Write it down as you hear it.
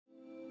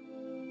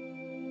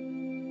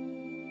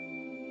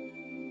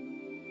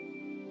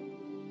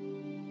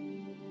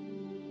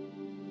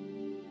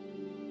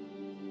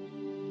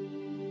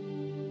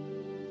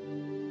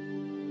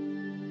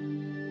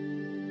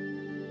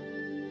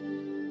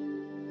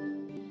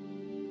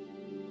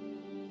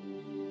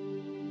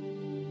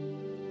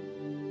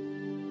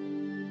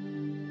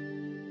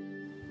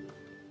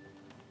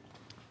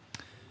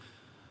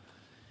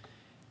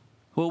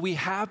Well, we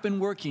have been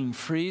working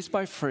phrase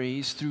by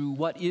phrase through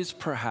what is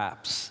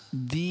perhaps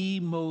the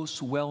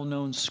most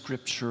well-known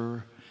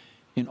scripture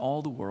in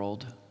all the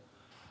world,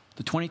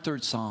 the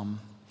 23rd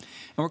Psalm.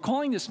 And we're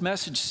calling this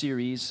message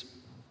series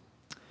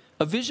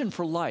A Vision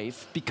for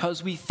Life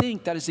because we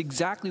think that is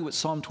exactly what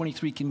Psalm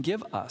 23 can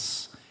give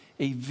us,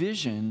 a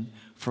vision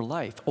for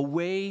life, a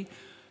way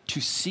to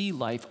see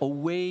life, a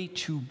way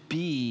to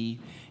be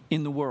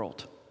in the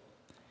world.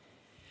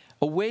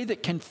 A way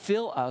that can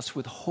fill us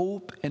with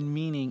hope and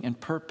meaning and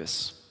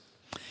purpose.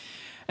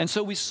 And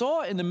so we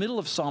saw in the middle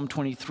of Psalm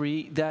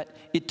 23 that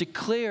it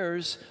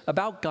declares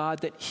about God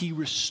that he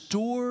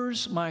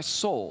restores my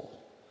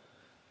soul.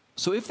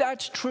 So if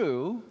that's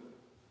true,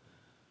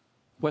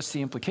 what's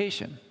the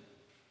implication?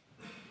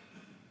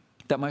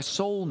 That my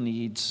soul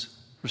needs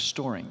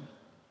restoring.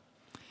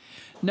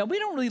 Now, we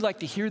don't really like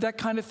to hear that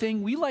kind of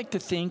thing. We like to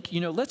think,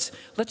 let's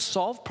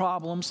solve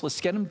problems.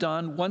 Let's get them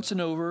done once and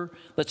over.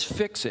 Let's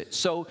fix it.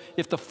 So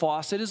if the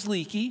faucet is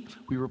leaky,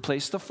 we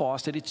replace the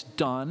faucet. It's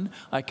done.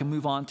 I can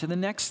move on to the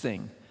next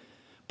thing.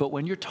 But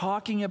when you're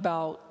talking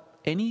about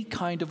any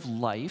kind of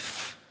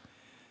life,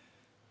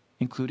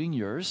 including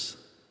yours,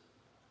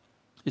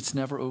 it's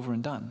never over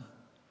and done.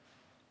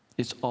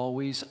 It's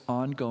always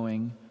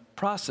ongoing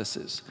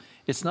processes.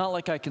 It's not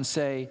like I can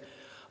say,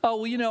 oh,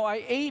 well,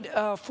 I ate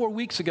 4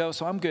 weeks ago,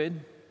 so I'm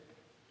good.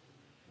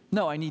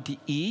 No, I need to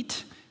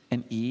eat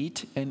and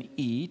eat and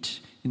eat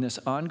in this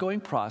ongoing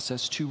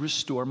process to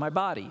restore my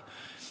body.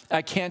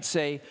 I can't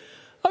say,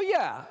 oh,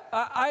 yeah,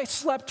 I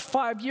slept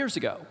 5 years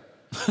ago.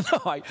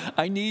 No,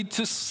 I need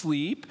to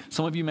sleep.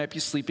 Some of you might be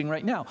sleeping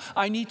right now.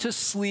 I need to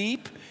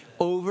sleep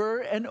over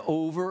and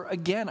over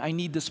again. I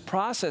need this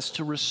process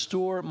to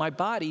restore my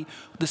body.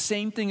 The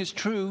same thing is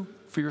true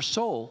for your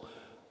soul.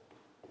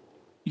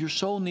 Your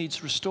soul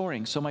needs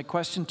restoring. So my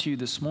question to you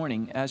this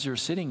morning as you're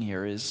sitting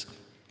here is,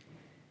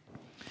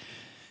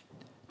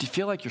 do you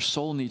feel like your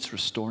soul needs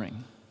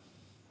restoring?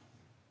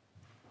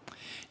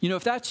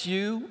 If that's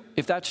you,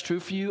 if that's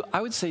true for you,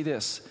 I would say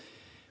this.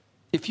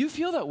 If you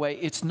feel that way,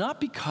 it's not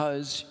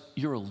because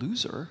you're a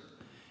loser,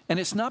 and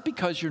it's not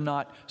because you're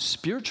not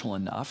spiritual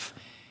enough.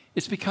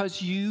 It's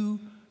because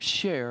you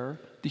share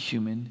the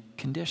human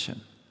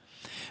condition.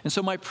 And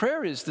so my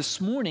prayer is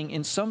this morning,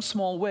 in some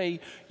small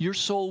way, your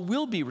soul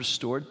will be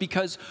restored,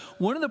 because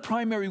one of the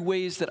primary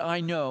ways that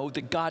I know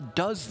that God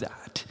does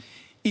that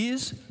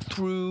is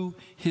through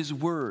his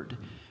word.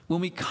 When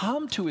we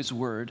come to his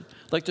word,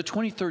 like the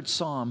 23rd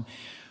Psalm,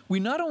 we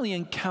not only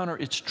encounter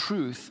its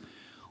truth,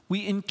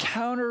 we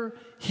encounter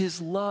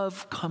his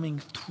love coming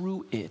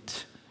through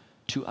it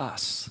to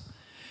us.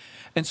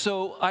 And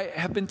so I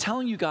have been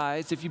telling you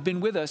guys, if you've been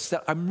with us,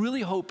 that I'm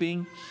really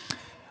hoping.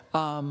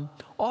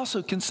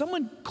 Also, can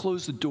someone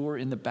close the door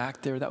in the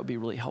back there? That would be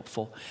really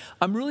helpful.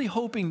 I'm really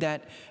hoping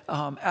that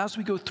as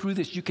we go through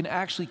this, you can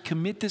actually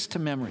commit this to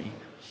memory,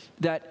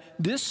 that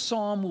this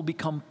psalm will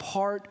become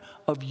part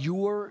of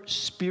your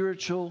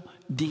spiritual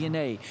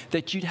DNA,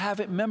 that you'd have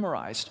it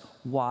memorized.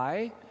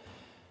 Why?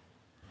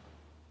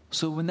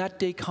 So when that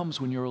day comes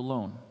when you're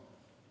alone,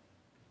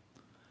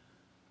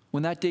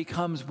 when that day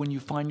comes when you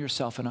find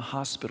yourself in a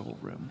hospital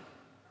room,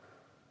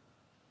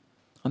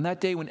 on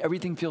that day when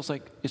everything feels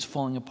like it's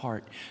falling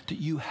apart, that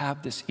you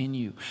have this in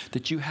you,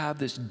 that you have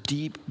this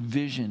deep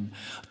vision.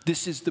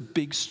 This is the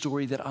big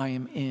story that I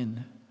am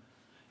in,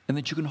 and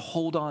that you can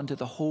hold on to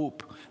the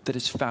hope that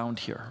is found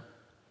here.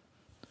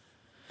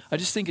 I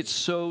just think it's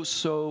so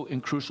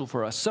crucial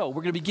for us. So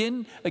we're going to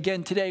begin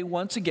again today,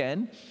 once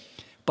again,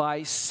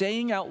 by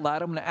saying out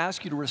loud. I'm going to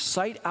ask you to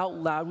recite out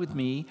loud with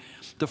me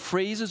the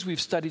phrases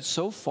we've studied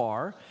so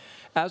far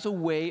as a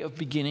way of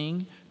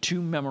beginning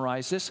to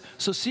memorize this.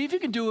 So see if you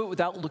can do it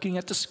without looking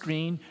at the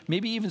screen.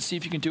 Maybe even see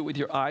if you can do it with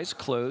your eyes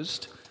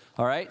closed.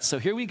 All right, so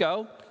here we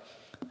go.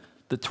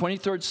 The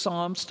 23rd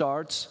Psalm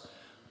starts,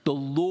 "The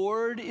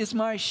Lord is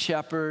my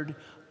shepherd,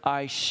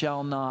 I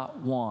shall not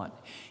want.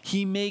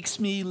 He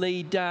makes me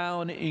lay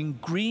down in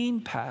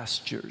green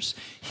pastures.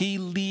 He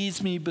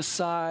leads me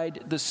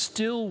beside the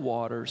still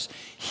waters.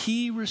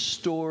 He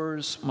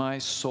restores my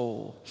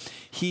soul.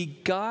 He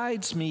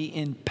guides me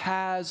in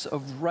paths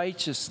of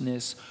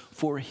righteousness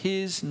for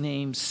his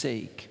name's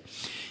sake.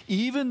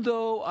 Even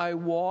though I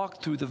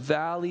walk through the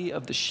valley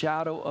of the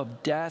shadow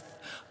of death,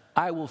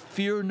 I will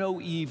fear no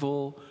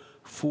evil,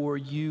 for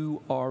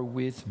you are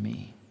with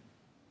me."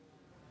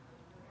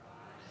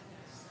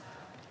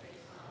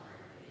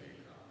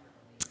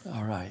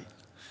 All right.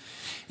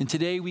 And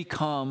today we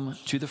come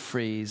to the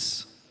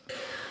phrase,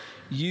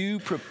 "You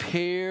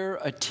prepare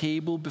a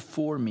table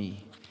before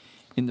me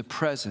in the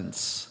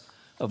presence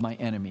of my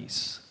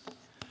enemies."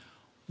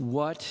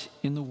 What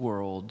in the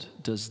world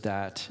does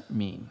that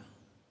mean?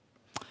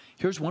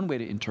 Here's one way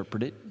to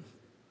interpret it.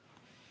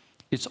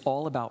 It's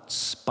all about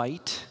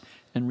spite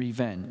and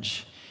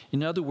revenge.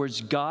 In other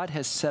words, God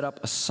has set up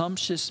a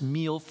sumptuous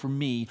meal for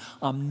me.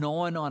 I'm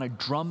gnawing on a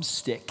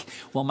drumstick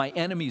while my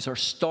enemies are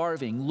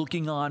starving,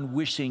 looking on,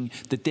 wishing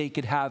that they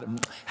could have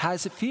it. How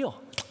does it feel?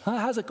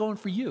 How's it going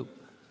for you?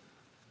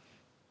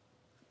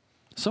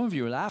 Some of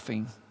you are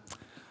laughing.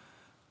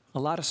 A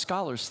lot of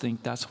scholars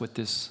think that's what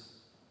this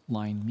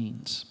line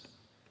means.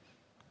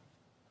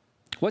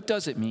 What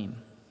does it mean?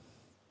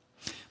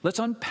 Let's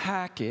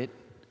unpack it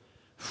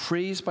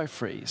phrase by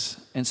phrase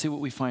and see what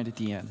we find at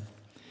the end.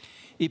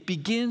 It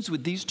begins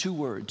with these two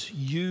words,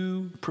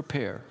 you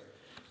prepare.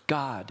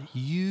 God,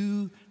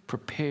 you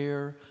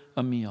prepare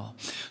a meal.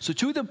 So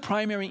two of the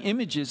primary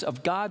images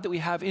of God that we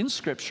have in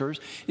scriptures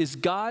is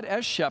God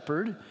as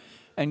shepherd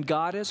and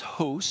God as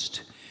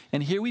host.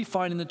 And here we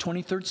find in the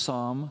 23rd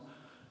Psalm,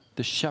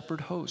 the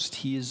shepherd host.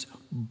 He is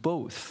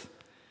both.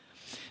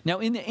 Now,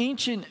 in the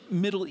ancient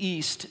Middle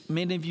East,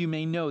 many of you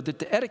may know that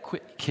the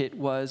etiquette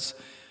was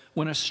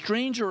when a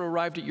stranger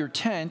arrived at your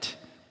tent,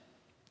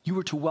 you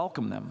were to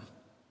welcome them.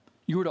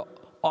 You were to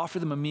offer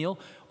them a meal,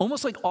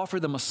 almost like offer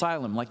them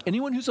asylum. Like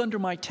anyone who's under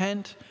my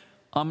tent,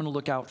 I'm going to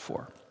look out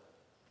for.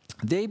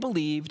 They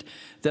believed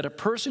that a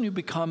person who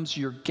becomes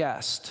your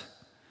guest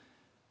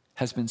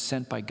has been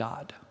sent by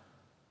God.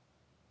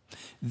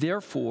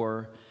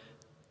 Therefore,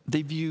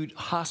 they viewed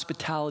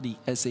hospitality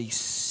as a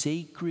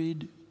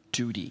sacred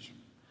duty.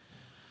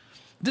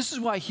 This is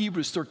why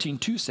Hebrews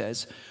 13:2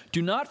 says,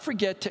 do not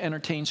forget to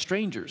entertain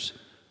strangers.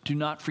 Do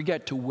not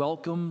forget to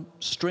welcome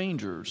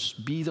strangers.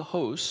 Be the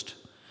host.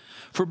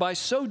 For by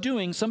so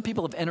doing, some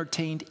people have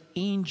entertained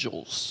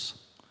angels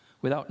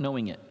without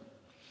knowing it.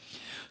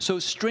 So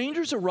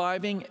strangers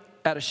arriving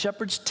at a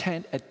shepherd's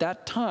tent at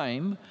that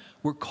time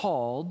were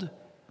called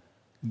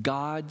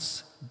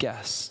God's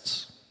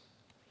guests.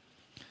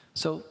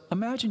 So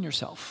imagine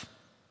yourself.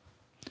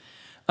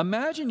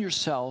 Imagine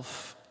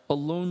yourself a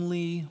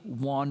lonely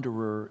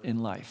wanderer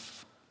in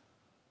life.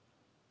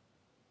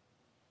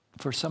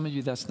 For some of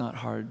you, that's not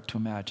hard to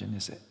imagine,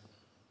 is it?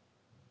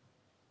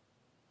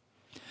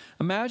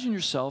 Imagine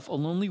yourself a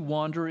lonely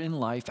wanderer in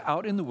life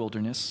out in the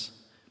wilderness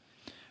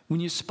when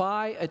you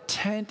spy a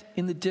tent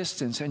in the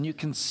distance and you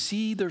can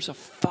see there's a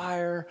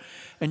fire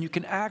and you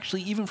can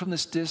actually, even from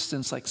this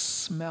distance, like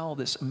smell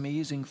this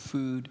amazing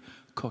food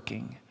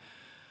cooking.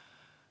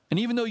 And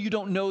even though you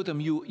don't know them,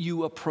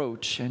 you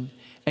approach and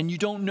you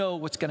don't know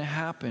what's going to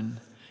happen.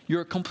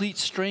 You're a complete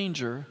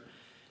stranger,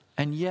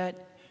 and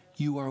yet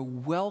you are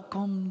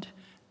welcomed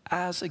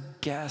as a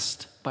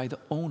guest by the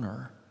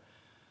owner.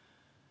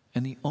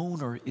 And the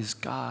owner is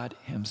God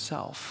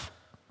himself.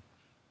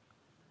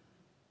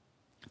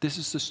 This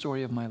is the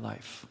story of my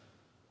life.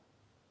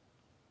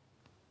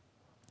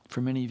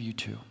 For many of you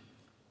too.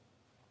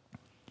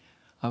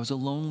 I was a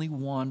lonely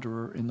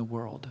wanderer in the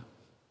world,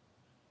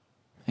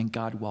 and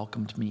God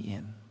welcomed me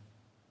in.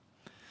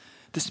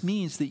 This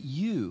means that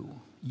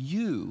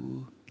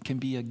you can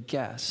be a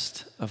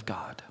guest of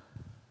God.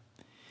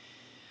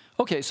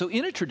 Okay, so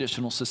in a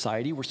traditional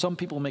society where some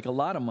people make a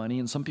lot of money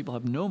and some people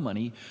have no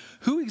money,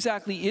 who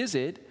exactly is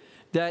it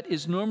that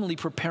is normally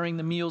preparing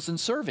the meals and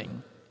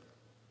serving?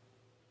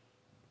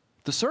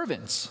 The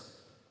servants.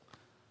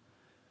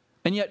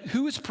 And yet,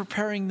 who is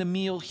preparing the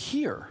meal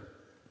here?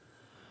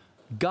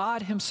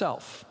 God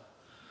himself.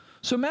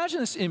 So imagine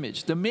this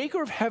image. The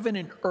maker of heaven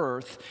and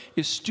earth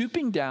is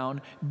stooping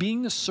down,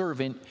 being the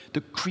servant,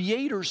 the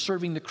creator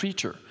serving the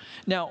creature.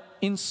 Now,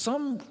 in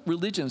some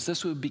religions,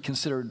 this would be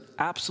considered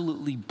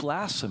absolutely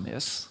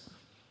blasphemous,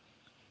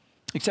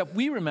 except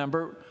we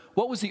remember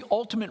what was the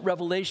ultimate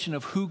revelation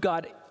of who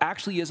God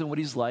actually is and what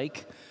he's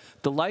like.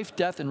 The life,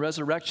 death, and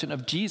resurrection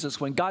of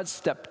Jesus, when God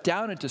stepped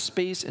down into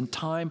space and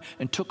time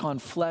and took on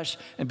flesh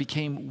and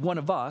became one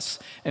of us.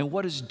 And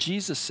what does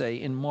Jesus say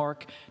in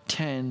Mark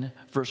 10,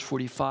 verse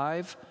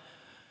 45?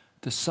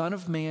 The Son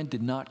of Man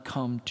did not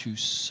come to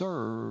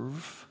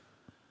serve.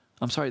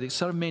 The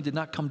Son of Man did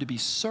not come to be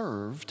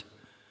served,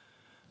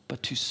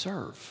 but to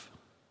serve.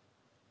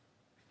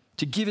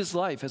 To give his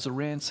life as a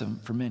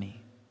ransom for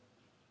many.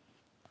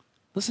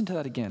 Listen to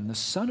that again. The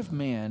Son of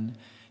Man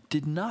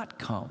did not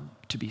come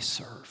to be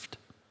served,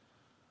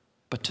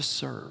 but to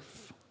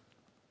serve.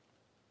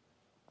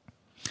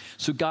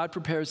 So God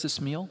prepares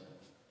this meal.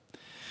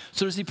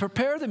 So does he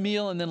prepare the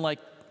meal and then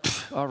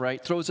all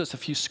right, throws us a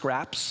few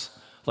scraps?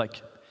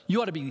 Like,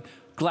 you ought to be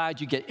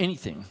glad you get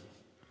anything.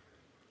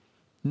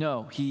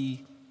 No,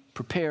 he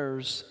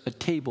prepares a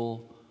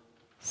table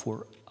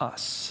for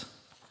us.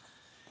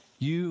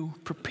 You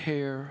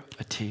prepare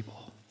a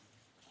table.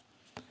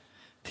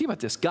 Think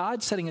about this.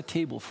 God setting a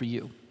table for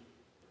you.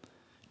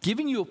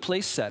 Giving you a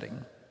place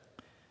setting,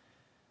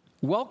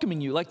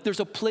 welcoming you, like there's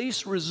a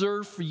place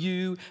reserved for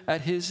you at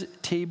his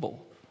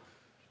table.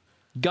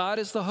 God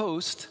is the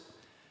host,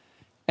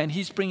 and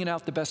he's bringing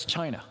out the best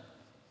china.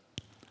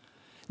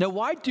 Now,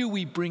 why do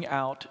we bring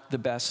out the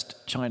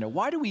best china?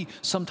 Why do we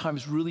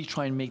sometimes really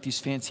try and make these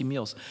fancy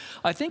meals?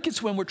 I think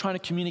it's when we're trying to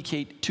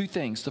communicate two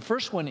things. The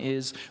first one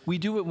is we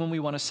do it when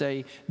we want to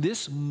say,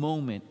 this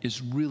moment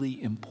is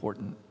really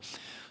important.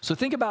 So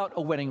think about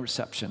a wedding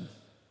reception.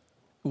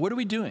 What are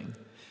we doing?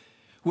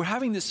 We're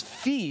having this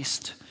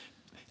feast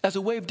as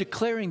a way of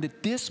declaring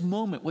that this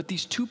moment, what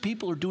these two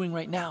people are doing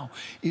right now,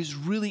 is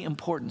really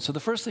important. So the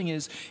first thing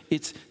is,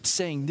 it's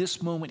saying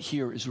this moment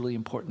here is really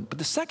important. But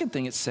the second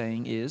thing it's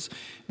saying is,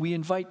 we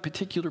invite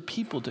particular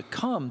people to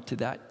come to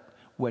that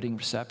wedding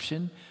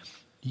reception,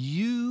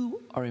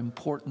 You are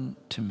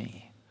important to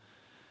me.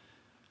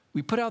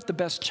 We put out the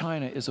best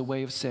china as a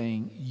way of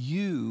saying,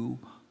 you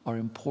are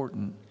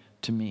important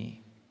to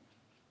me.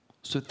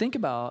 So think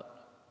about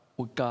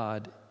what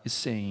God is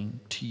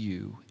saying to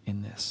you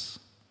in this.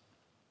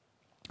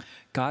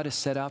 God has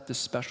set out this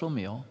special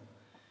meal,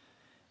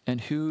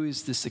 and who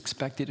is this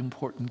expected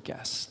important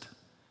guest?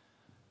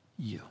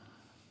 You.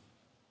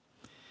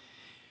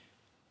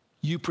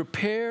 You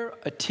prepare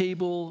a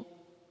table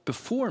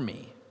before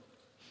me.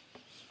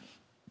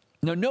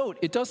 Now note,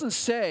 it doesn't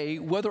say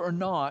whether or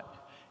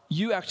not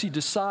you actually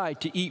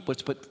decide to eat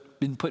what's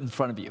been put in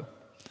front of you.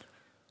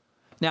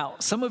 Now,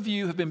 some of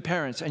you have been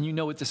parents and you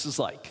know what this is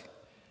like.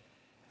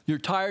 You're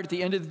tired at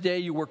the end of the day,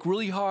 you work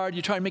really hard,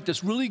 you try to make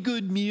this really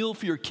good meal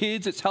for your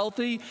kids, it's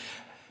healthy,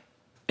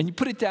 and you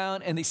put it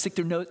down and they stick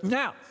their nose,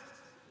 no.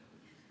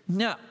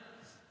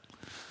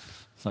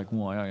 It's like,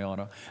 why,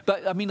 Ayana?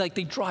 But I mean, like,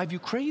 they drive you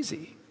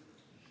crazy.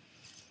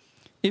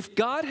 If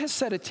God has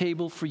set a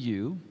table for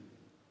you,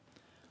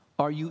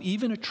 are you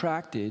even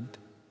attracted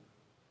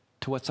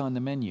to what's on the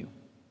menu?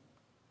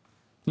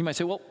 You might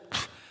say, well,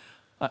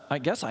 I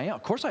guess I am.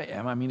 Of course I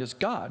am. I mean, it's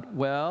God.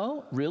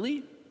 Well,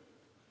 really?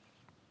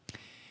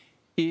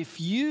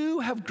 If you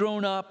have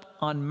grown up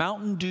on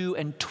Mountain Dew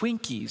and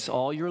Twinkies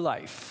all your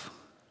life,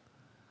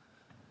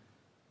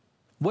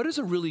 what does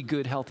a really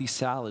good, healthy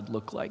salad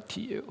look like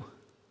to you?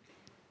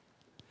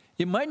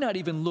 It might not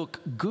even look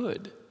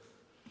good.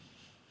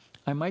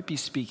 I might be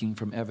speaking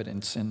from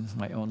evidence in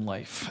my own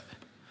life.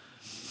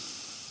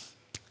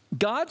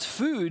 God's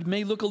food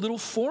may look a little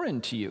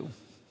foreign to you.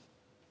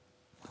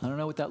 I don't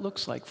know what that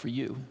looks like for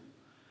you.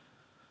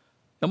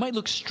 It might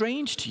look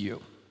strange to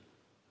you.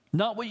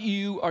 Not what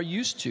you are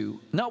used to,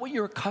 not what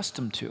you're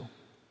accustomed to.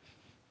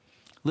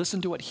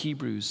 Listen to what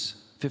Hebrews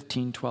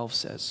 15:12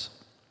 says.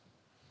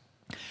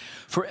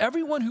 For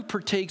everyone who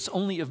partakes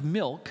only of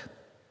milk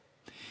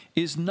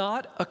is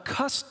not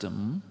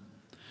accustomed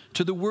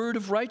to the word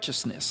of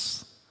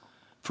righteousness,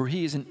 for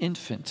he is an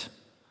infant.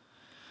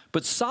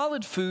 But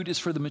solid food is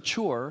for the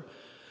mature,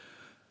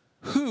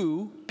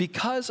 who,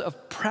 because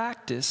of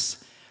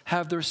practice,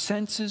 have their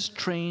senses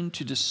trained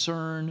to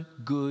discern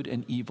good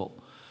and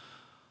evil.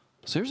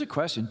 So here's a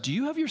question. Do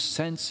you have your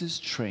senses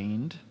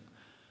trained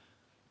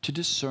to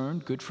discern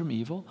good from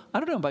evil? I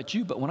don't know about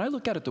you, but when I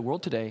look out at the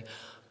world today,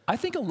 I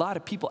think a lot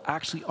of people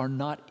actually are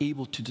not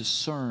able to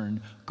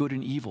discern good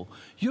and evil.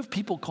 You have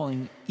people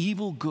calling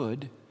evil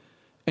good,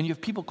 and you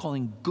have people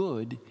calling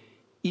good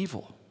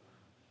evil.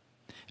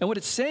 And what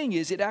it's saying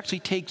is it actually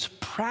takes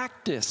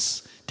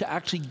practice to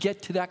actually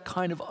get to that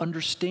kind of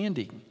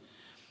understanding.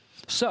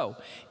 So,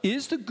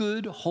 is the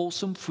good,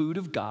 wholesome food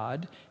of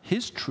God,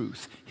 his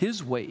truth,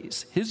 his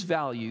ways, his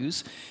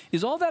values,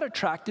 is all that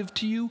attractive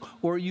to you?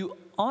 Or are you,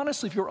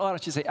 honestly, if you're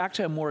honest, you say,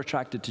 actually, I'm more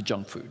attracted to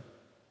junk food?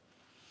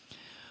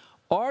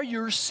 Are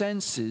your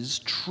senses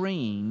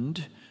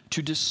trained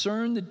to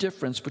discern the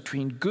difference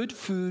between good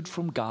food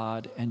from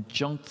God and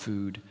junk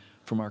food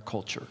from our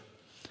culture?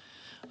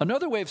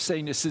 Another way of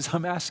saying this is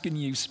I'm asking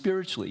you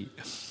spiritually,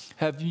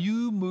 have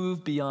you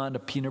moved beyond a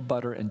peanut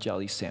butter and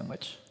jelly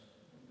sandwich?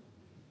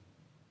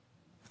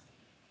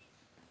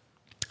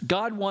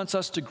 God wants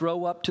us to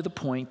grow up to the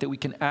point that we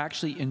can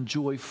actually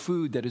enjoy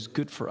food that is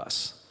good for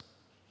us,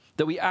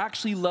 that we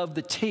actually love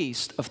the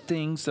taste of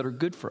things that are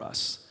good for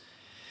us.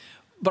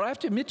 But I have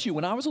to admit to you,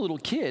 when I was a little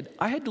kid,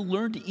 I had to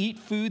learn to eat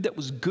food that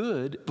was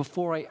good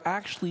before I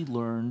actually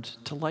learned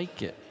to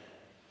like it.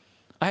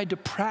 I had to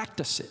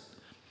practice it.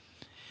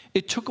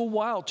 It took a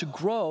while to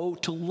grow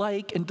to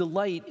like and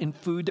delight in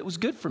food that was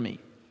good for me.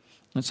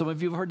 And some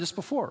of you have heard this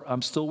before.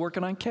 I'm still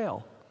working on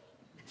kale.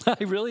 I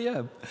really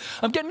am.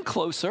 I'm getting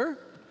closer.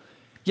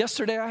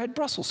 Yesterday I had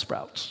Brussels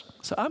sprouts.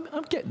 So I'm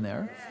getting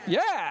there.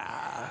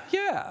 Yeah.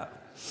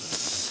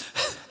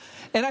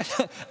 And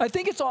I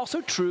think it's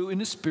also true in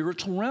the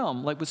spiritual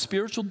realm, like with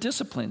spiritual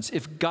disciplines.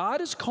 If God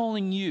is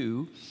calling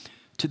you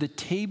to the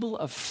table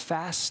of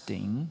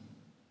fasting,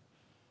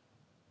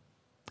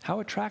 how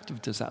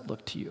attractive does that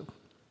look to you?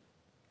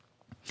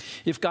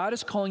 If God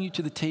is calling you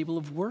to the table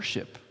of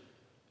worship,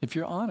 if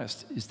you're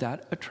honest, does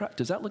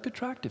that look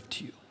attractive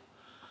to you?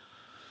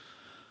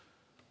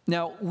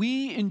 Now,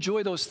 we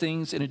enjoy those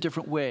things in a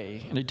different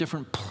way, in a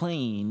different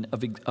plane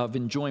of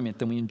enjoyment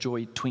than we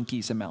enjoy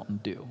Twinkies and Mountain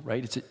Dew,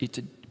 right?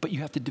 But you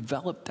have to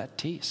develop that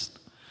taste.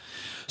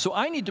 So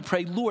I need to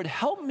pray, Lord,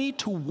 help me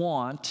to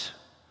want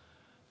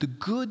the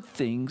good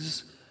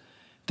things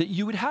that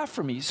you would have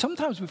for me.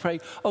 Sometimes we pray,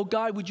 oh,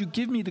 God, would you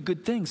give me the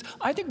good things?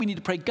 I think we need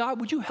to pray,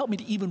 God, would you help me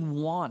to even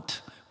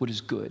want what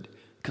is good?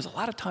 Because a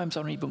lot of times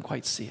I don't even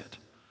quite see it.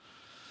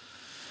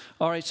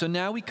 All right, so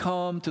now we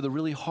come to the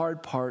really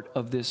hard part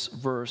of this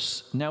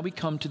verse. Now we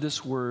come to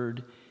this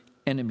word,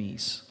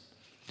 enemies.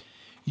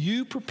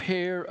 You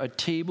prepare a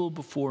table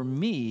before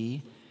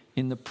me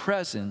in the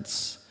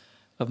presence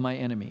of my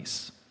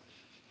enemies.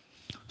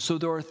 So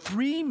there are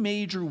three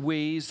major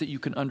ways that you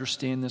can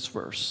understand this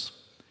verse.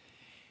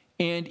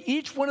 And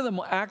each one of them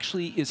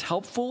actually is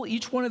helpful.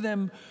 Each one of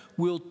them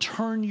will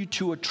turn you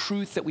to a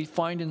truth that we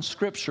find in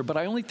Scripture. But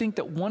I only think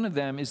that one of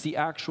them is the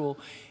actual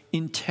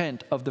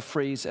intent of the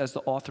phrase as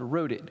the author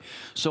wrote it.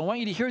 So I want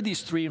you to hear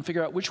these three and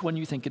figure out which one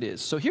you think it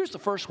is. So here's the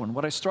first one,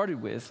 what I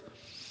started with.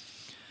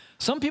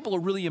 Some people are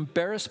really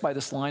embarrassed by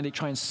this line. They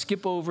try and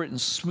skip over it and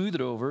smooth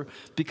it over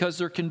because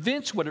they're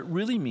convinced what it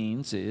really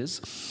means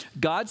is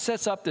God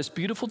sets up this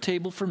beautiful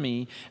table for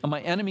me, and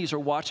my enemies are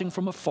watching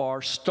from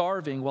afar,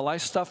 starving while I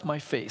stuff my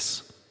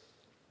face.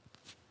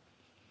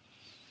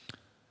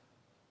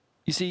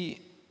 You see,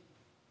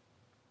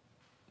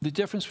 the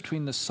difference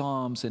between the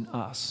Psalms and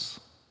us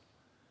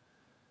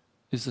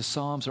is the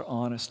Psalms are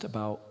honest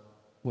about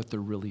what they're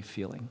really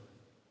feeling.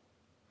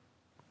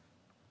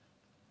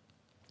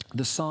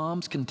 The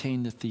Psalms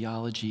contain the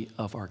theology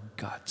of our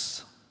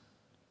guts.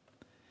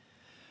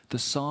 The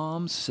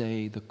Psalms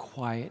say the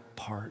quiet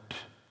part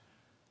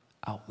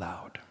out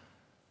loud.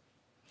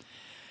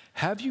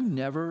 Have you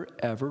never,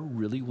 ever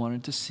really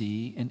wanted to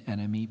see an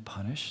enemy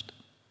punished?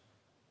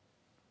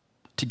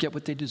 To get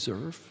what they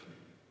deserve?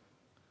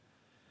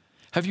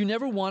 Have you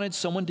never wanted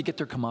someone to get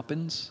their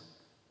comeuppance?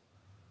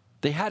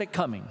 They had it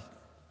coming.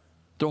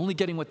 They're only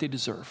getting what they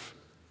deserve.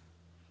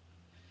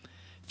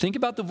 Think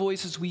about the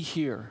voices we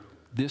hear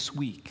this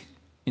week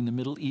in the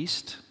Middle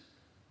East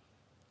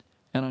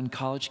and on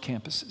college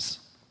campuses.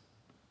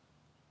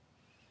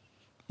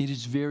 It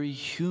is very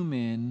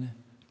human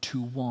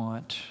to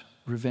want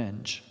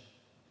revenge.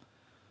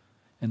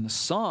 And the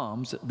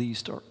Psalms, at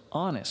least, are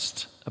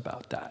honest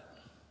about that.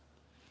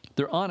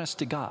 They're honest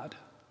to God.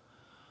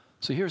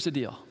 So here's the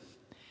deal.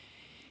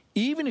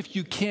 Even if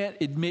you can't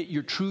admit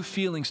your true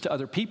feelings to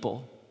other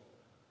people,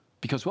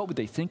 because what would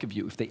they think of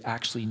you if they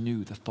actually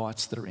knew the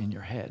thoughts that are in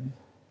your head?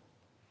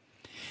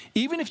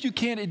 Even if you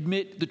can't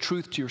admit the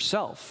truth to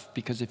yourself,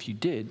 because if you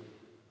did,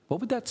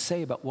 what would that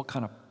say about what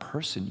kind of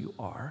person you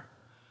are?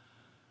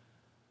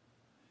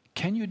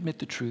 Can you admit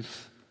the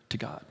truth to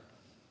God?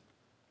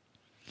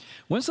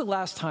 When's the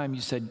last time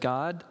you said,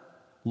 God,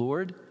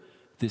 Lord,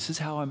 this is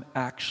how I'm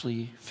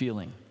actually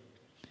feeling?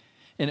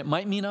 And it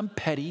might mean I'm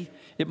petty.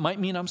 It might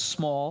mean I'm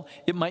small.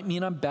 It might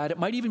mean I'm bad. It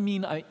might even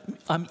mean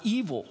I'm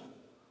evil.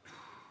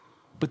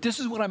 But this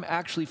is what I'm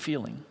actually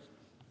feeling.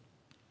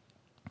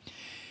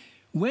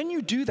 When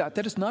you do that,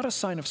 that is not a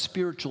sign of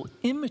spiritual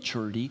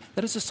immaturity.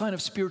 That is a sign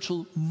of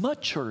spiritual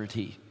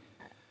maturity.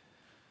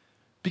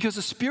 Because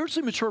a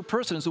spiritually mature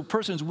person is a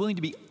person who's willing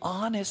to be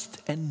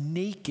honest and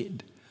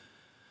naked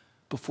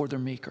before their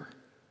Maker.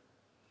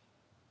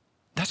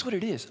 That's what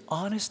it is,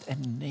 honest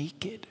and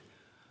naked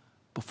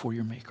before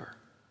your Maker.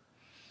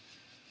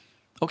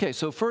 Okay,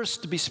 so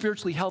first, to be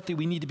spiritually healthy,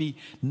 we need to be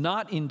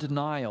not in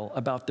denial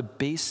about the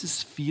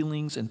basis,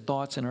 feelings, and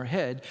thoughts in our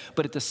head.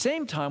 But at the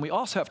same time, we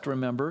also have to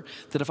remember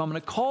that if I'm going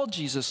to call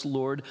Jesus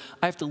Lord,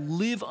 I have to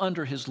live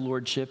under his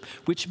lordship,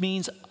 which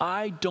means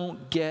I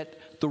don't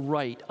get the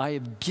right. I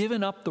have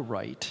given up the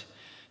right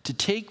to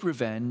take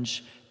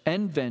revenge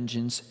and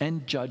vengeance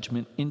and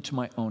judgment into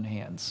my own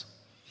hands.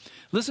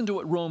 Listen to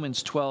what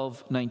Romans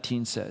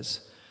 12:19 says.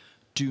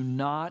 Do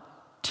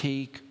not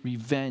take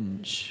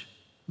revenge,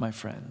 my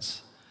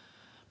friends,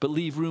 but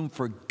leave room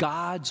for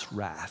God's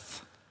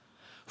wrath.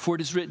 For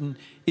it is written,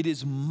 it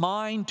is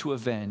mine to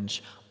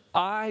avenge.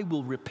 I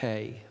will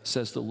repay,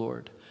 says the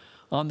Lord.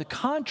 On the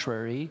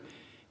contrary,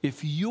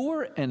 if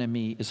your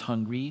enemy is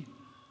hungry,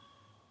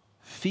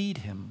 feed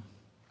him.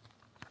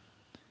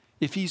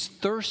 If he's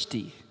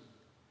thirsty,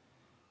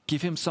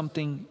 give him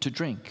something to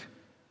drink.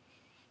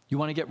 You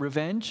want to get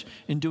revenge?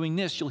 In doing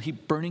this, you'll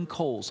heap burning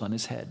coals on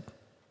his head.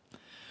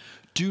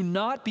 Do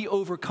not be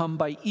overcome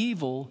by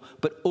evil,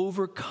 but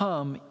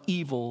overcome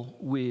evil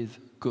with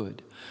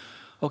good.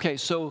 Okay,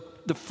 so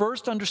the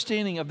first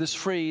understanding of this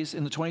phrase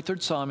in the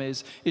 23rd Psalm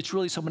is it's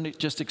really someone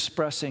just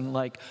expressing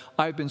like,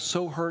 I've been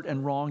so hurt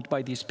and wronged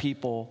by these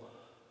people.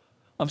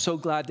 I'm so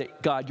glad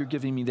that, God, you're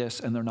giving me this,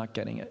 and they're not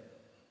getting it.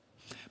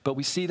 But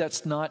we see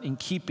that's not in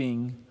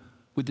keeping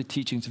with the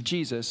teachings of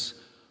Jesus,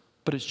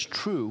 but it's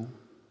true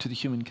to the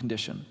human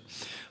condition.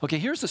 Okay,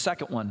 here's the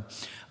second one.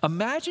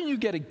 Imagine you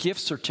get a gift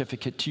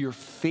certificate to your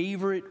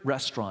favorite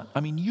restaurant.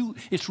 I mean,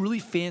 it's really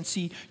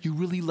fancy. You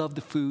really love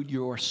the food.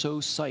 You are so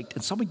psyched.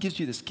 And someone gives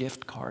you this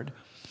gift card.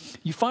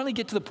 You finally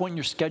get to the point in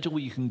your schedule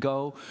where you can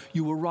go.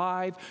 You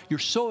arrive. You're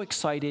so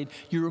excited.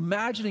 You're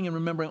imagining and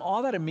remembering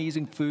all that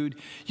amazing food.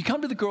 You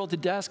come to the girl at the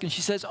desk, and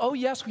she says, oh,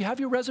 yes, we have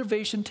your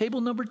reservation, table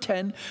number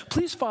 10.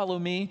 Please follow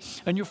me.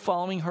 And you're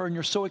following her, and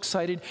you're so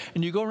excited.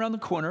 And you go around the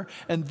corner,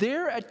 and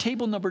there at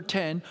table number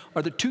 10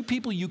 are the two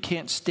people you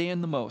can't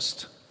stand the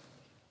most,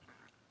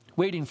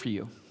 waiting for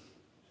you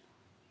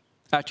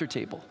at your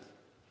table.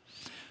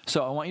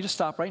 So I want you to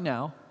stop right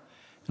now,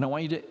 and I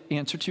want you to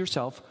answer to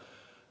yourself,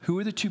 who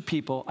are the two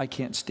people I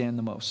can't stand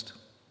the most?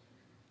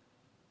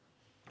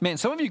 Man,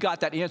 some of you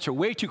got that answer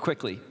way too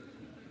quickly.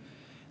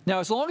 Now,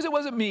 as long as it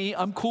wasn't me,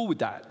 I'm cool with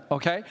that,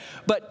 okay?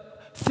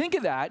 But think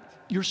of that.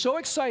 You're so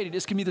excited.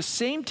 It's going to be the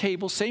same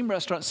table, same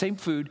restaurant, same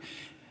food,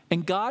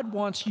 and God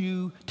wants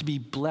you to be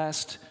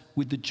blessed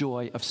with the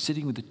joy of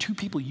sitting with the two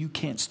people you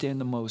can't stand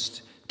the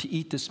most to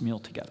eat this meal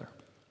together.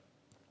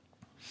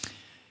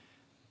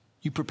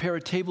 You prepare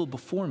a table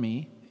before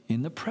me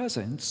in the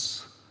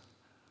presence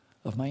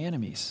of my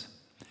enemies.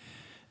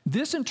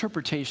 This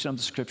interpretation of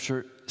the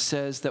scripture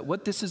says that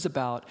what this is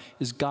about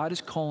is God is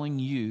calling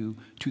you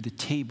to the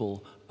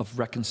table of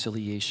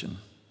reconciliation.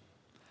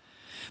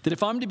 That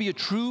if I'm to be a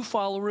true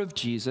follower of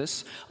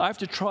Jesus, I have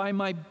to try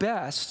my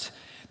best,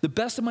 the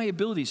best of my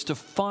abilities, to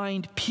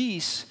find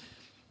peace,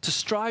 to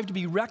strive to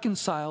be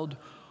reconciled,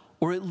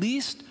 or at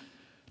least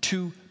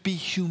to be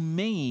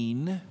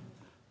humane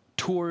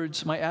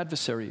towards my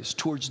adversaries,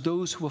 towards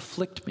those who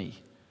afflict me.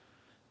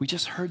 We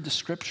just heard the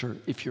scripture,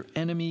 if your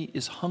enemy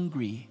is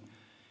hungry,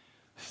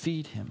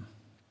 feed him.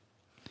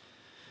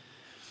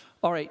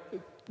 All right,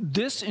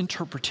 this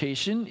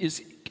interpretation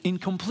is in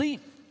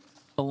complete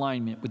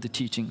alignment with the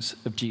teachings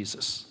of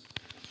Jesus.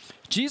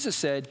 Jesus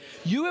said,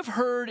 "You have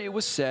heard it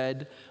was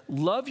said,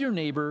 love your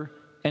neighbor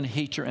and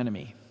hate your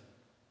enemy.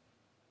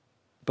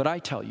 But I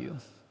tell you,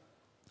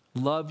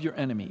 love your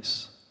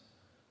enemies.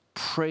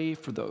 Pray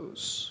for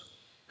those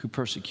who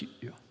persecute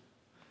you."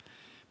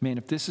 Man,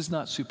 if this is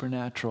not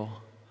supernatural,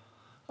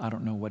 I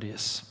don't know what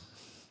is.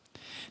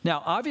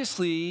 Now,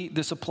 obviously,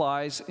 this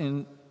applies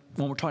when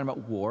we're talking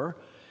about war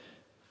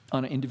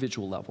on an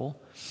individual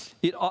level.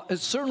 It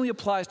certainly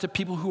applies to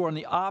people who are on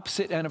the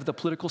opposite end of the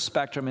political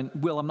spectrum. And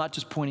Will, I'm not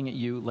just pointing at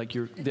you like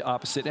you're the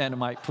opposite end of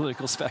my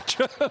political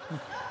spectrum.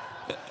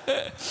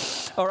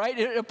 All right?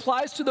 It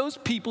applies to those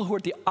people who are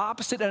at the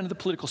opposite end of the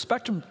political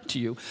spectrum to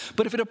you.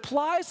 But if it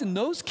applies in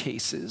those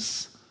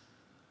cases,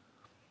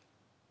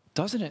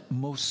 doesn't it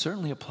most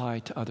certainly apply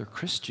to other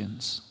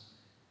Christians?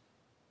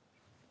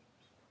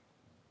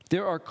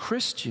 There are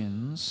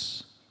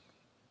Christians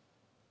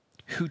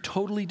who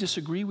totally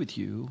disagree with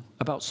you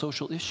about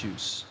social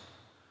issues.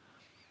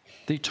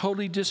 They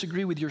totally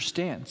disagree with your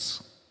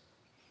stance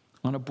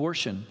on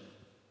abortion,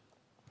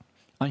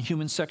 on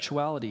human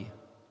sexuality,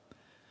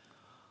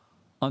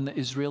 on the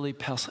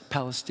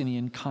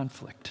Israeli-Palestinian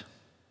conflict.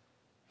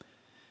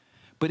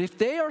 But if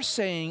they are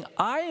saying,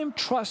 I am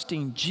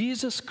trusting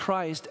Jesus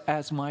Christ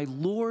as my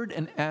Lord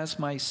and as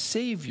my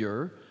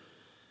Savior,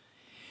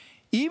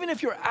 even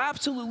if you're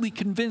absolutely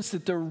convinced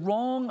that they're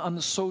wrong on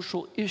the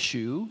social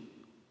issue,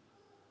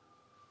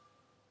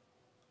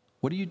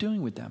 what are you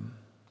doing with them?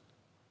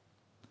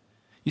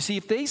 You see,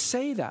 if they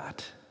say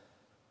that,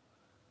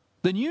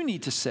 then you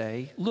need to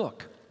say,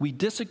 look, we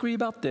disagree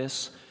about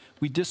this,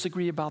 we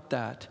disagree about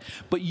that,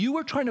 but you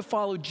are trying to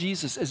follow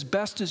Jesus as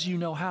best as you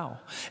know how.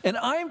 And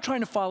I am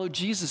trying to follow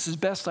Jesus as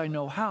best I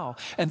know how.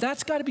 And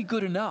that's got to be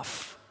good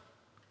enough.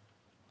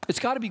 It's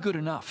got to be good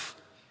enough.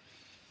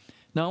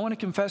 Now, I want to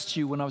confess to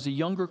you, when I was a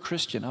younger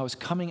Christian, I was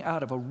coming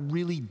out of a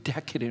really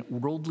decadent,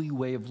 worldly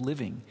way of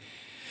living.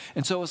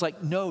 And so I was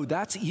like, no,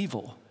 that's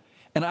evil.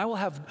 And I will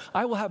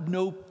have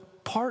no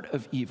part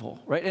of evil,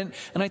 right? And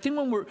I think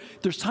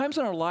there's times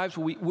in our lives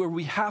where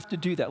we have to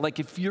do that. Like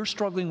if you're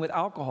struggling with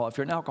alcohol, if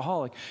you're an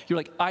alcoholic, you're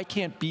like, I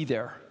can't be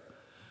there.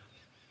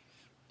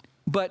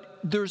 But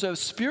there's a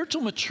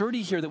spiritual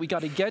maturity here that we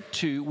got to get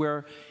to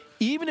where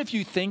even if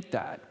you think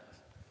that,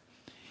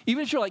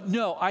 even if you're like,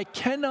 no, I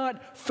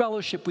cannot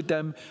fellowship with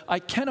them, I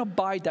can't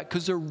abide that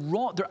because they're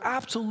wrong, they're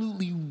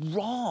absolutely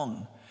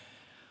wrong.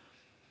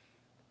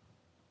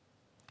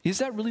 Is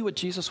that really what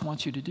Jesus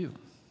wants you to do?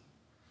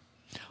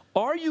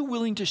 Are you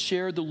willing to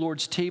share the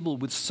Lord's table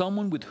with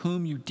someone with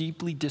whom you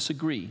deeply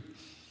disagree?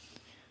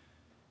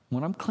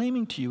 What I'm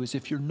claiming to you is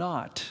if you're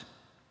not,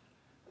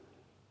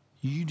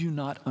 you do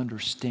not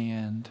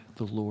understand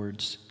the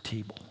Lord's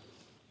table.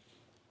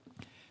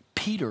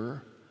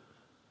 Peter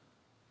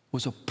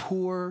was a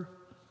poor,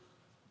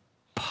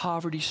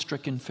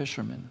 poverty-stricken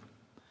fisherman.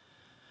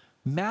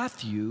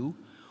 Matthew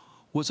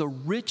was a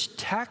rich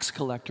tax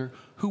collector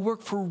who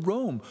worked for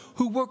Rome,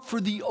 who worked for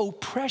the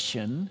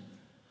oppression.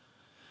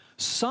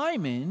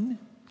 Simon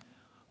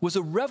was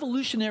a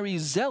revolutionary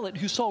zealot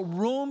who saw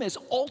Rome as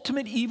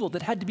ultimate evil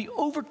that had to be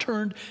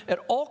overturned at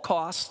all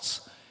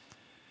costs.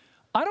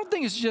 I don't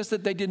think it's just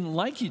that they didn't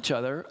like each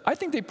other. I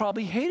think they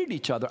probably hated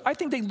each other. I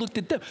think they looked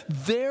at them.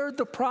 They're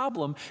the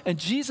problem. And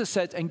Jesus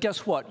said, and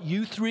guess what?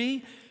 You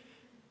three,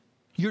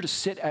 you're to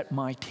sit at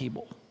my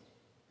table.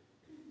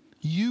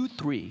 You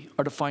three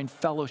are to find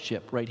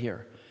fellowship right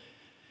here.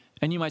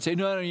 And you might say,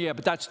 no, yeah,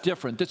 but that's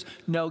different.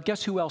 No,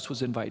 guess who else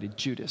was invited?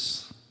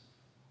 Judas.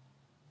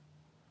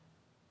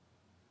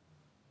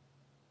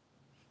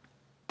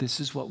 This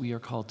is what we are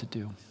called to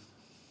do.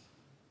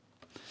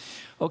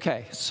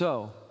 Okay,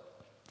 so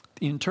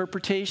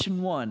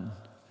interpretation 1,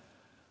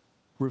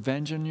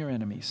 revenge on your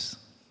enemies.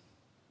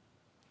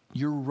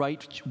 Your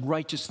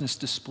righteousness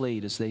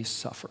displayed as they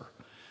suffer.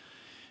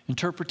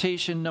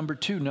 Interpretation number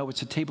 2, no,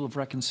 it's a table of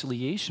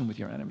reconciliation with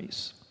your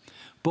enemies.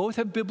 Both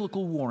have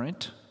biblical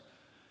warrant,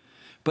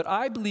 but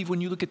I believe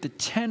when you look at the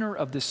tenor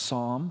of this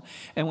psalm,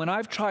 and when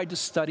I've tried to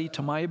study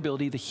to my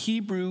ability the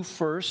Hebrew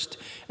first,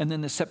 and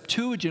then the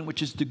Septuagint,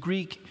 which is the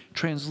Greek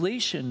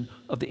translation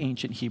of the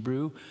ancient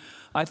Hebrew,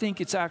 I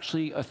think it's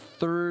actually a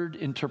third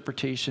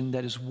interpretation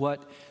that is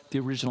what the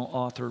original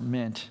author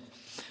meant.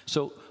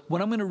 So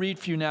what I'm going to read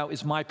for you now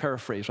is my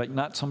paraphrase, right?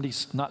 Not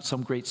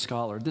some great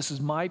scholar. This is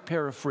my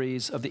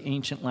paraphrase of the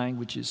ancient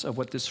languages of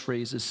what this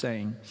phrase is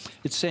saying.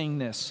 It's saying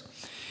this: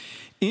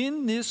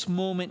 in this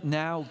moment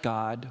now,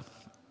 God,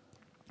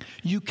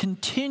 You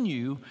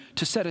continue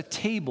to set a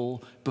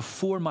table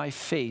before my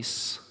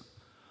face,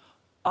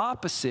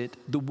 opposite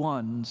the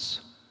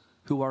ones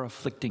who are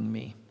afflicting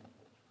me.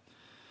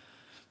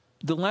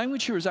 The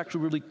language here is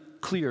actually really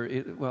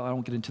clear. Well, I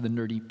won't get into the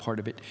nerdy part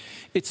of it.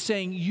 It's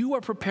saying you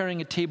are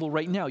preparing a table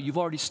right now. You've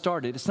already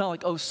started. It's not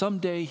like, oh,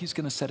 someday he's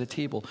going to set a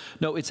table.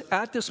 No, it's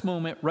at this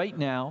moment right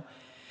now.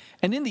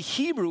 And in the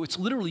Hebrew, it's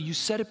literally you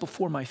set it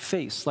before my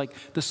face. Like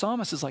the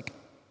psalmist is like,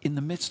 in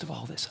the midst of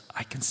all this,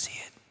 I can see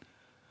it.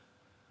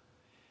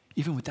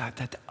 Even with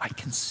that I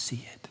can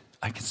see it.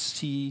 I can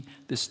see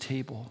this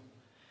table.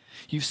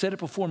 You've set it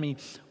before me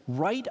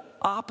right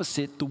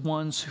opposite the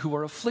ones who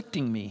are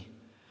afflicting me.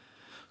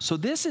 So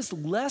this is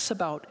less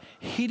about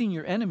hating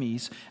your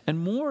enemies and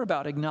more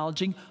about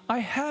acknowledging I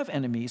have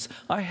enemies,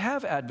 I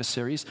have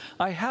adversaries,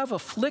 I have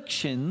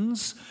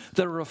afflictions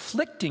that are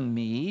afflicting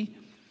me.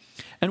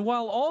 And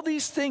while all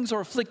these things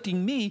are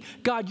afflicting me,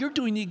 God, you're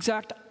doing the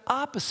exact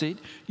opposite.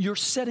 You're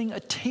setting a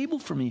table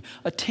for me,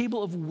 a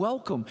table of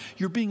welcome.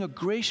 You're being a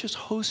gracious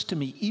host to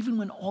me, even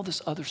when all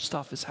this other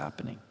stuff is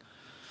happening.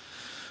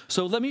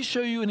 So let me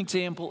show you an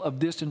example of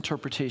this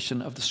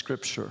interpretation of the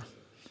scripture.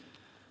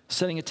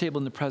 Setting a table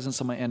in the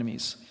presence of my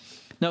enemies.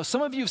 Now,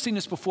 some of you have seen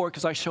this before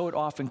because I show it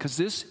often, because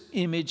this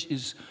image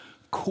is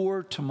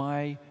core to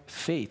my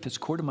faith. It's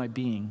core to my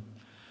being.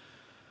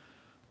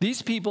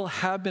 These people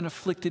have been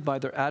afflicted by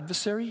their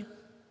adversary.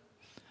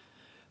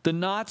 The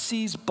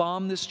Nazis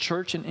bombed this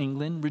church in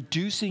England,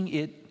 reducing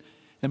it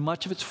and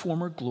much of its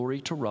former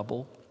glory to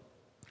rubble.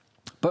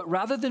 But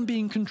rather than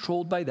being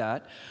controlled by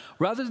that,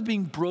 rather than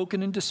being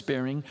broken and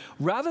despairing,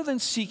 rather than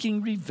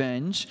seeking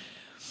revenge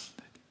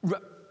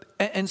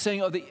and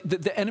saying, oh,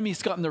 the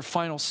enemy's gotten their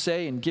final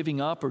say and giving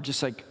up, or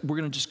just like, we're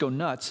going to just go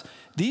nuts,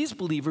 these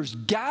believers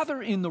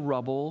gather in the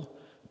rubble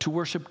to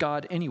worship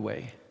God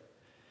anyway.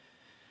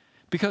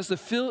 Because the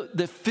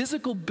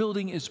physical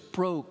building is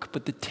broke,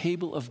 but the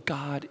table of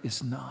God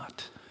is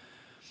not.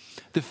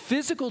 The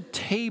physical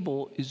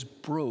table is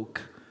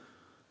broke,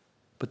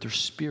 but their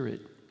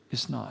spirit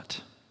is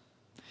not.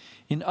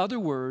 In other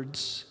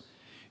words,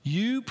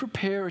 you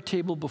prepare a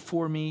table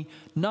before me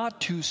not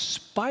to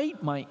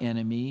spite my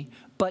enemy,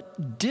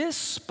 but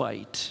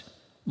despite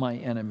my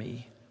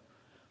enemy.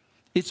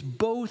 It's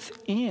both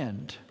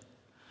and.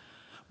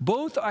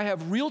 Both I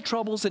have real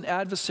troubles and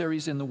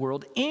adversaries in the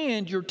world,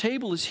 and your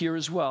table is here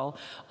as well,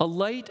 a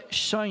light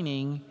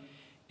shining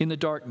in the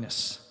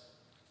darkness.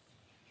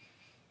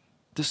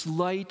 This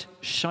light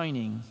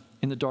shining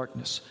in the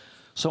darkness.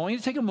 So I want you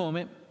to take a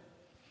moment.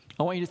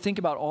 I want you to think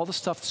about all the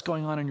stuff that's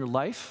going on in your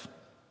life,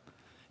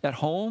 at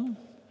home,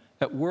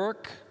 at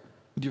work,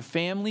 with your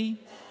family.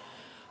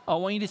 I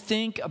want you to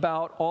think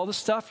about all the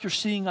stuff you're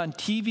seeing on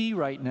TV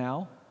right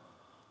now,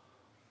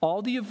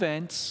 all the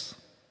events.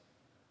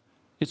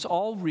 It's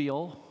all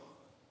real.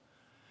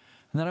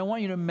 And then I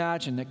want you to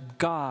imagine that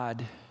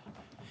God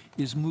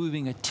is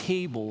moving a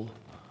table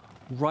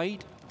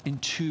right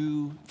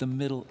into the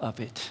middle of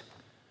it.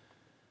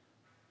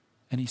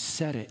 And he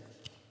set it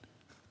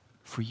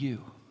for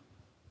you.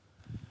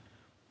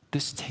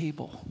 This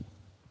table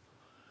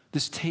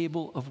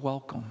of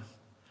welcome.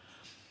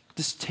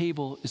 This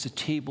table is a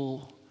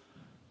table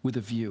with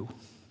a view.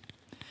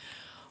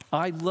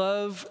 I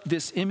love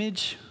this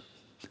image.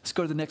 Let's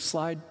go to the next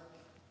slide.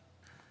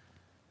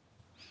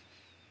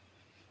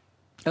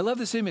 I love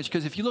this image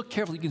because if you look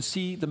carefully, you can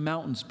see the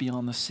mountains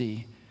beyond the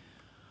sea.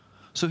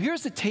 So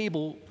here's the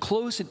table,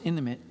 close and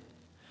intimate,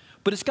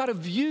 but it's got a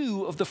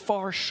view of the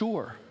far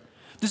shore.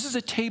 This is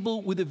a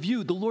table with a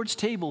view. The Lord's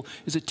table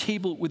is a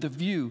table with a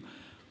view.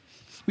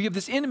 We have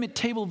this intimate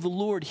table of the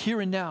Lord here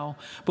and now,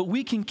 but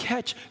we can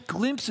catch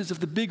glimpses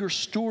of the bigger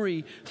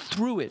story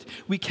through it.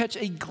 We catch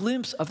a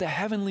glimpse of the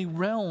heavenly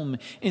realm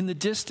in the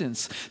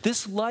distance.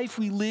 This life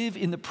we live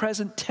in the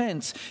present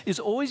tense is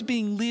always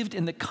being lived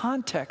in the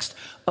context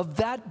of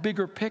that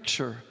bigger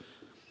picture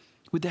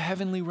with the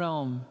heavenly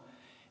realm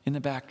in the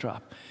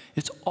backdrop.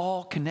 It's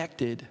all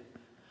connected.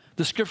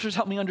 The scriptures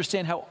help me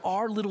understand how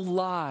our little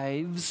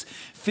lives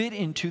fit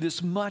into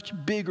this much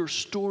bigger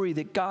story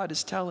that God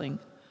is telling.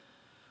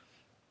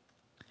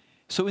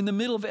 So in the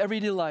middle of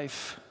everyday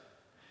life,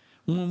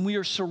 when we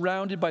are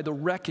surrounded by the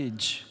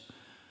wreckage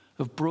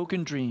of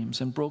broken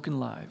dreams and broken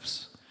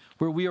lives,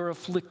 where we are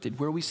afflicted,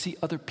 where we see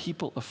other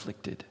people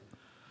afflicted,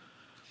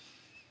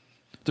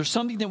 there's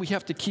something that we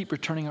have to keep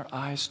returning our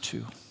eyes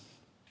to.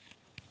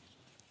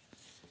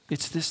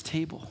 It's this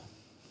table.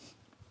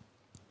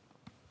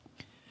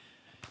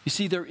 You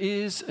see, there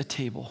is a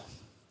table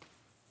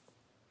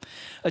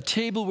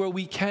where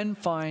we can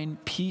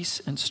find peace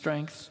and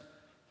strength.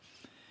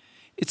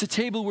 It's a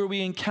table where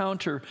we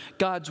encounter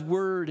God's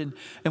word and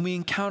we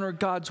encounter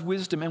God's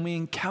wisdom and we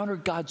encounter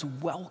God's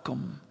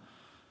welcome.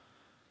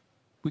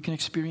 We can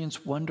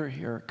experience wonder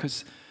here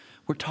because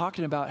we're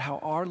talking about how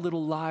our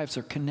little lives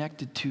are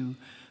connected to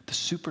the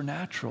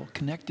supernatural,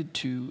 connected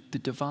to the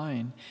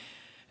divine.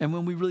 And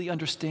when we really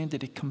understand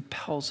it, it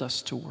compels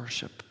us to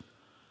worship.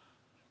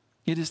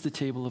 It is the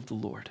table of the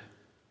Lord.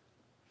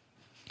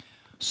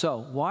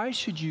 So, why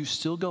should you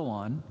still go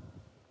on?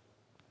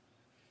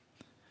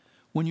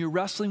 when you're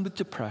wrestling with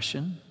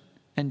depression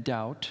and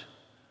doubt,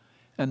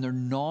 and they're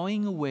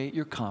gnawing away at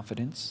your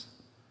confidence,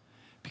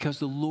 because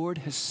the Lord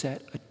has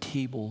set a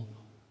table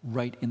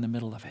right in the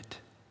middle of it.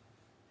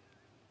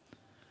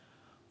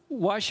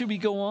 Why should we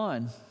go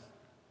on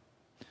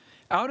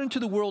out into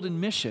the world in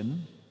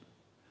mission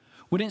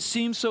when it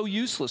seems so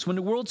useless, when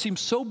the world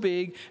seems so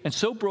big and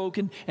so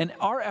broken and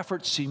our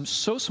efforts seem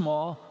so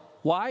small?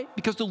 Why?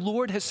 Because the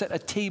Lord has set a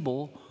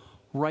table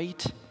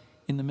right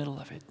in the middle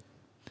of it.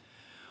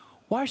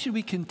 Why should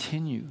we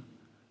continue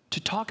to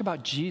talk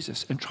about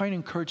Jesus and try and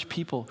encourage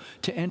people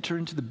to enter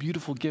into the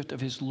beautiful gift of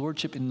his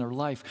lordship in their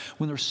life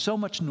when there's so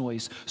much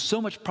noise,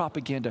 so much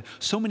propaganda,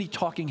 so many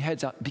talking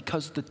heads out?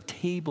 Because the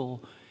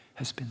table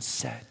has been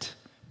set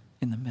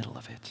in the middle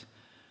of it.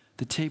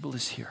 The table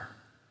is here.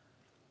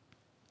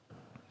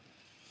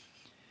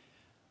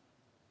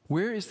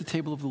 Where is the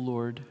table of the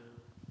Lord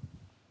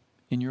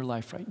in your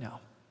life right now?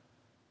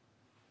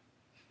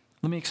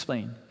 Let me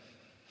explain.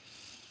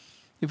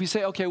 If we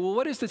say, okay, well,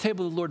 what is the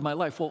table of the Lord in my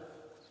life? Well,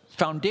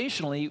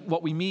 foundationally,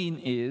 what we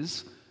mean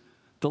is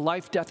the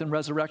life, death, and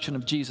resurrection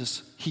of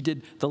Jesus. He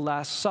did the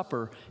Last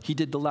Supper. He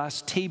did the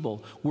last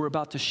table. We're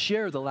about to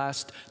share the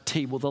last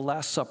table, the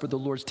Last Supper, the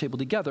Lord's table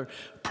together.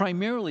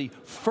 Primarily,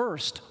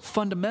 first,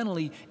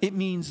 fundamentally, it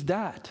means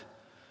that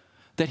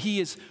he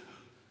has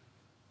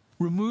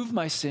removed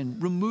my sin,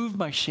 removed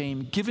my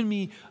shame, given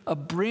me a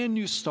brand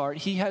new start.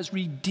 He has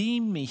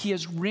redeemed me. He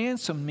has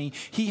ransomed me.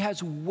 He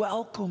has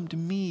welcomed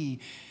me,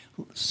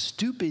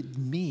 stupid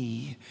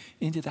me,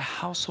 into the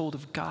household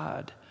of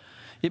God.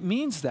 It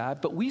means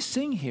that, but we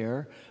sing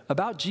here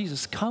about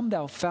Jesus, "Come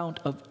thou fount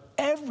of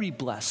every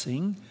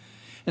blessing."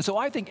 And so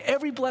I think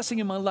every blessing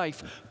in my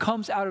life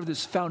comes out of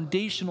this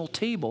foundational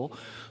table.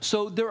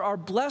 So there are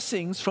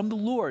blessings from the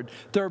Lord.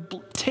 There are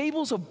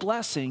tables of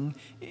blessing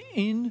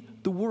in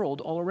the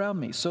world all around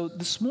me. So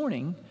this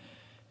morning,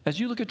 as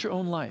you look at your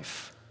own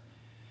life,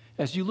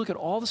 as you look at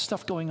all the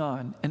stuff going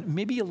on, and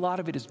maybe a lot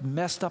of it is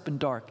messed up and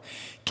dark,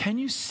 can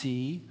you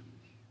see,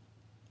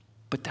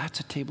 but that's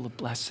a table of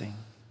blessing?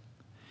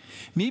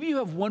 Maybe you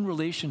have one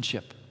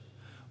relationship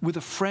with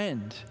a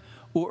friend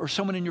or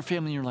someone in your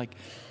family, and you're like,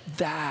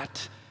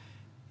 that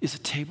is a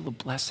table of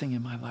blessing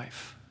in my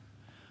life.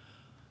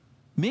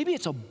 Maybe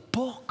it's a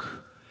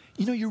book.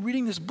 You know, you're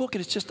reading this book,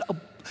 and it's just,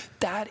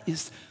 that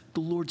is the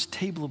Lord's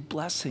table of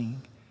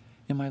blessing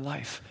in my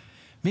life.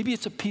 Maybe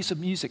it's a piece of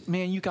music.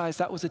 Man, you guys,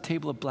 that was a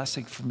table of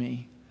blessing for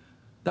me.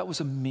 That was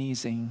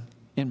amazing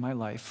in my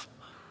life.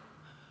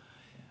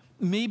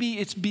 Maybe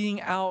it's being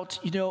out,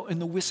 in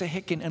the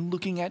Wissahickon and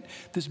looking at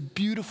this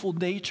beautiful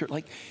nature.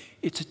 Like,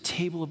 it's a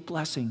table of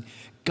blessing.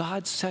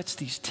 God sets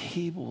these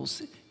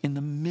tables in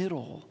the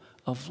middle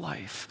of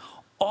life.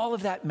 All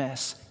of that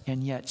mess,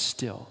 and yet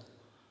still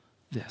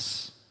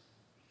this.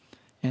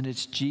 And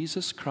it's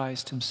Jesus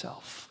Christ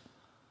himself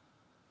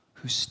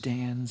who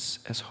stands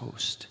as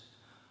host,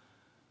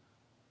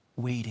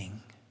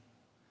 waiting,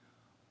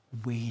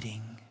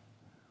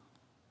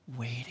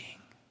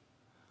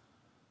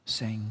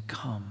 saying,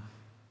 come,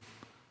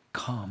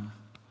 come,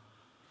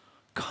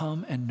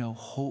 come and know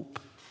hope.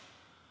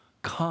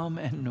 Come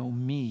and know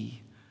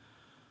me.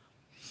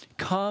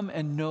 Come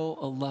and know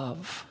a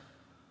love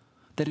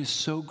that is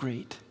so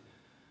great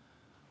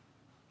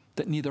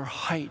that neither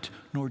height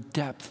nor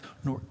depth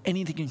nor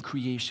anything in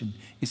creation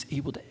is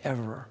able to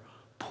ever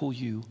pull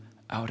you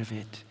out of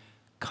it.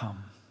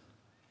 Come.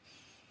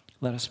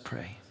 Let us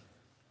pray.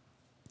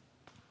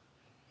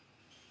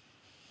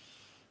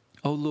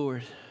 Oh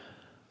Lord,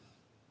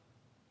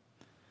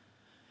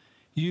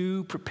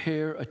 you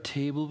prepare a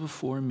table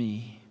before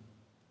me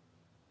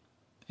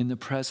in the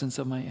presence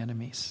of my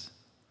enemies,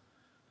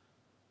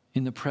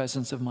 in the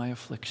presence of my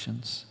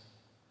afflictions,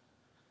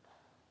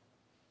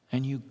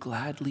 and you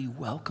gladly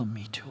welcome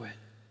me to it.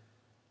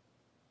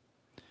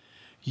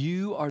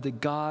 You are the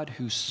God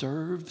who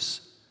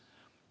serves.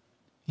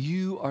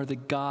 You are the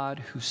God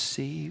who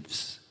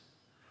saves.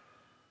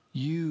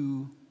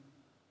 You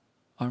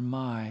are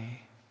my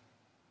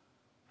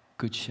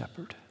good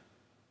shepherd.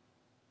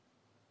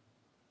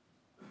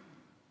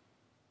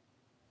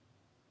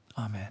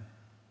 Amen.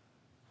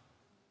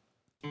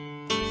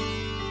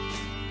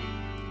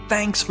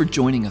 Thanks for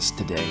joining us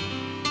today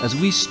as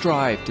we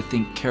strive to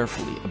think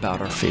carefully about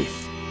our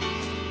faith.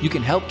 You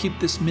can help keep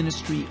this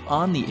ministry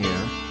on the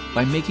air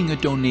by making a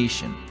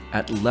donation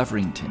at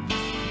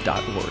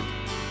leverington.org.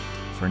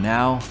 For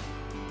now,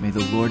 may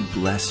the Lord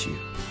bless you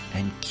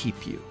and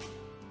keep you.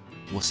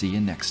 We'll see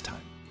you next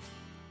time.